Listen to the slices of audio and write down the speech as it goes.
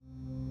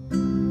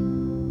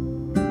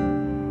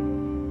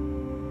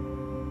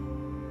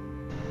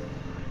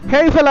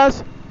Hey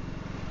fellas,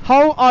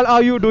 how all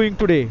are you doing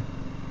today?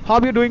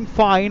 Hope you doing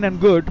fine and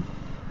good.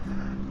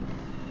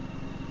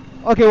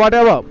 Okay,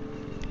 whatever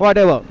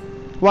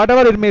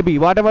it may be,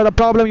 whatever the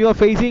problem you are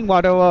facing,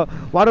 whatever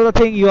the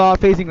thing you are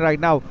facing right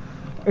now,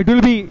 it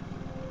will be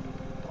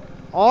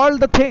all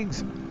the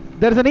things.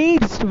 There is an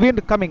east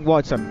wind coming,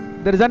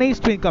 Watson. There is an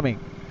east wind coming,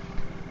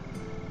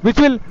 which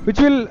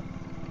will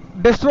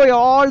destroy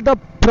all the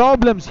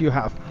problems you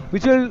have,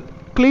 which will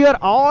clear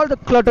all the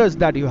clutters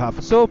that you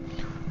have. So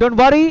don't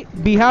worry,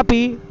 be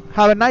happy,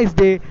 have a nice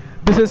day.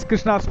 This is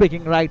Krishna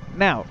speaking right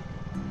now.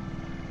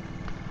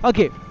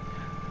 Okay,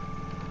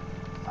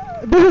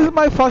 this is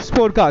my first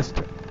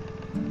podcast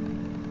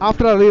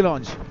after a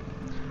relaunch.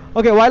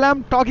 Okay, while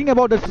I'm talking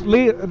about this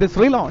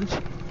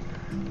relaunch,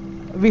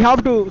 we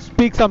have to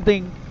speak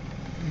something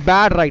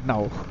bad right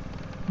now,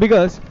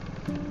 because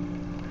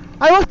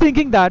I was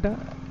thinking that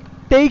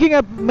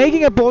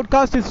making a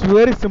podcast is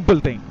very simple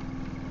thing.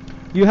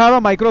 You have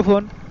a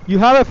microphone, you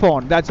have a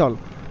phone, that's all.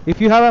 If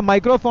you have a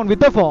microphone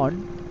with a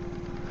phone,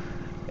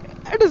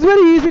 it is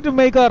very easy to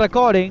make a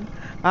recording,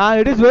 and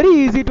it is very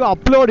easy to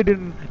upload it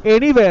in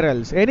anywhere.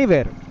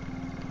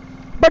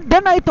 But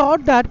then I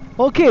thought that,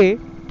 okay,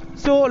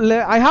 so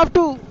I have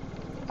to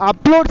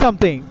upload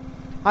something,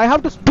 I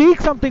have to speak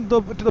something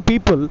to the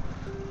people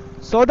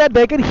so that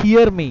they can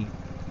hear me.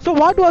 So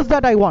what was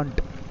that I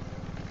want?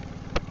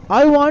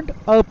 I want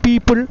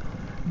people,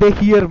 they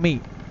hear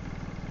me.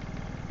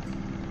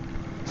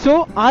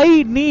 So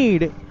I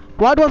need,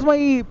 what was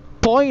my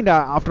point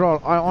after all,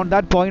 on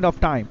that point of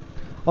time,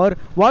 or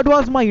what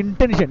was my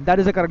intention? That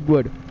is the correct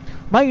word.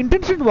 My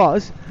intention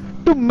was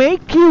to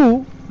make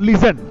you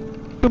listen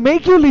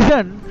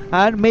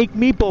and make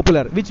me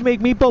popular, which make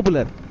me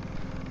popular.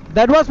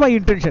 That was my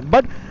intention.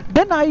 But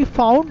then I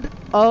found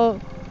a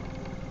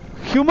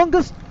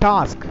humongous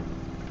task,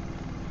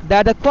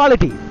 that the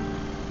quality,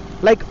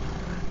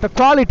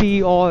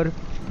 or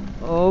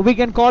we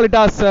can call it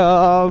as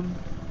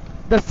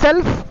the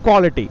self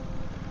quality.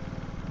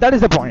 That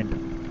is the point.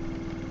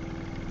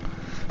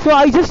 So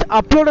I just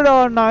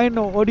uploaded 9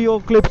 audio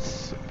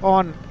clips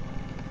on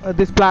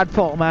this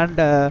platform, and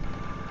I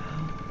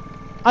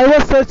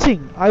was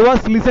searching, I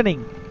was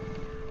listening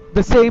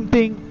the same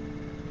thing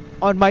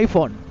on my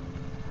phone.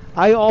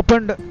 I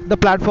opened the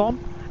platform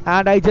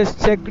and I just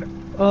checked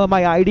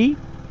my ID,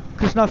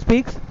 Krishna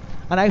Speaks,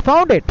 and I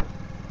found it.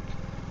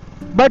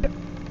 But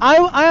I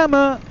am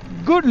a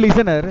good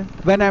listener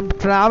when I'm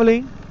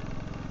traveling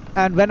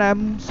and when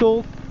I'm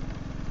so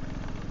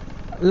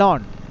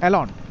alone.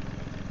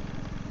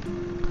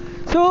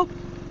 So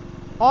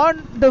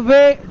on the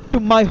way to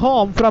my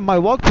home from my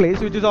workplace,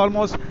 which is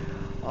almost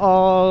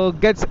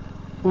gets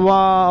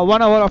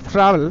 1 hour of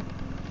travel,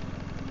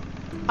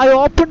 I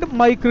opened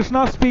my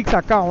Krishna Speaks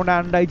account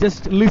and I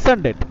just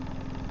listened it.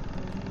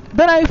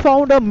 Then I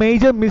found a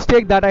major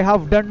mistake that I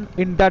have done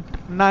in that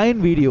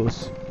 9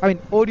 videos,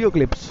 audio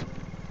clips,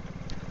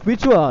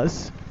 which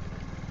was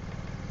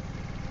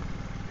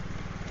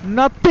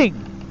nothing.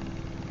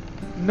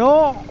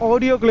 No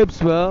audio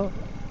clips were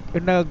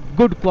in a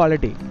good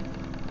quality.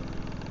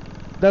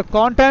 The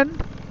content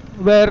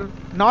were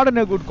not in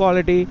a good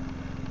quality.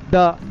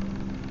 The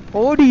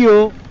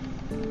audio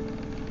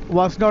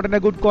was not in a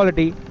good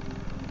quality.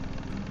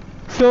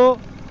 So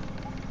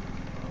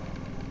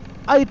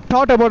I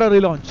thought about a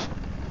relaunch.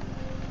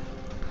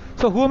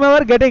 So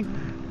whomever getting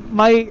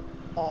my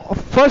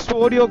first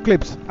audio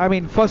clips,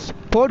 first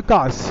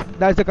podcast,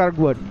 that's the correct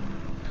word.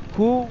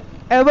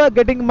 Whoever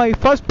getting my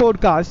first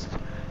podcast,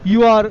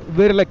 you are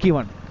very lucky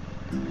one.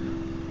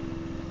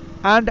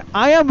 And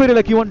I am very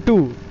lucky one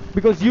too,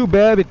 because you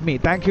bear with me.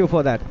 Thank you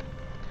for that.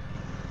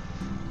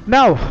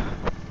 Now,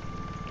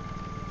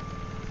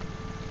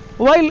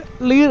 while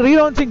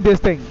relaunching this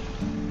thing,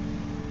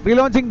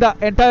 relaunching the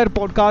entire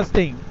podcast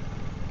thing,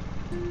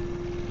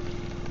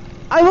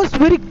 I was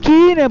very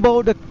keen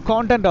about the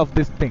content of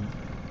this thing.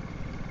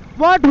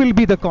 What will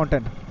be the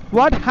content?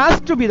 What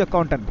has to be the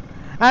content?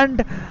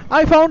 And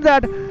I found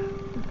that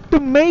to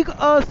make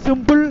a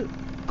simple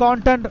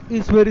content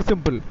is very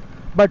simple,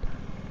 but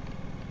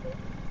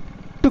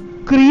to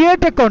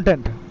create a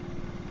content,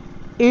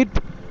 it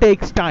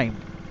takes time.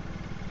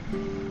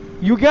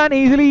 You can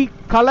easily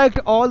collect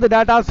all the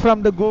data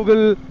from the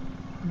Google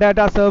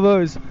data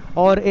servers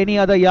or any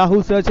other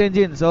Yahoo search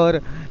engines or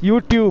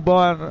YouTube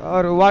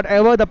or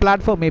whatever the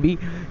platform may be.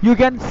 You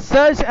can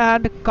search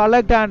and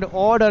collect and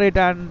order it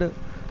and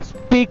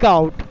speak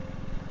out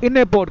in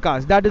a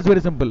podcast. That is very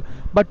simple.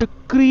 But to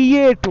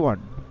create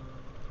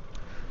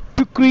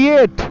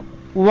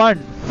one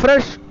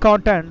fresh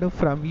content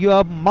from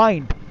your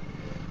mind,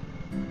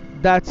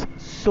 that's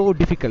so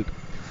difficult.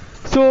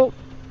 So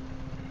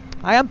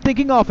I am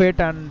thinking of it,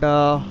 and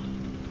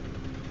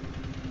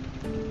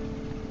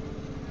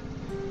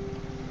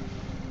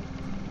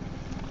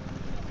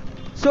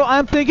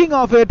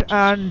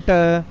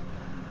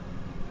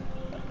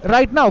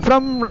right now,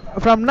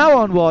 from now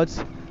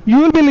onwards, you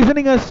will be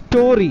listening a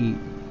story.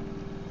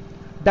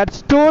 That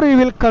story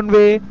will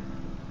convey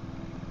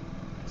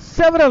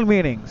several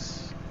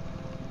meanings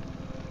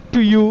to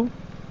you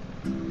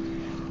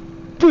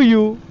to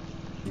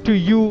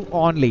you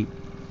only.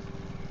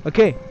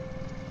 Okay.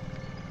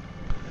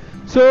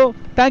 So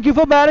thank you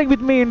for bearing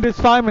with me in this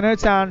 5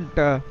 minutes, and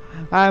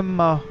I'm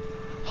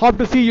hope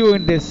to see you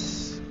in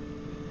this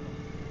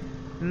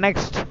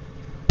next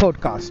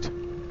podcast.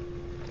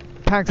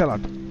 Thanks a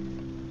lot.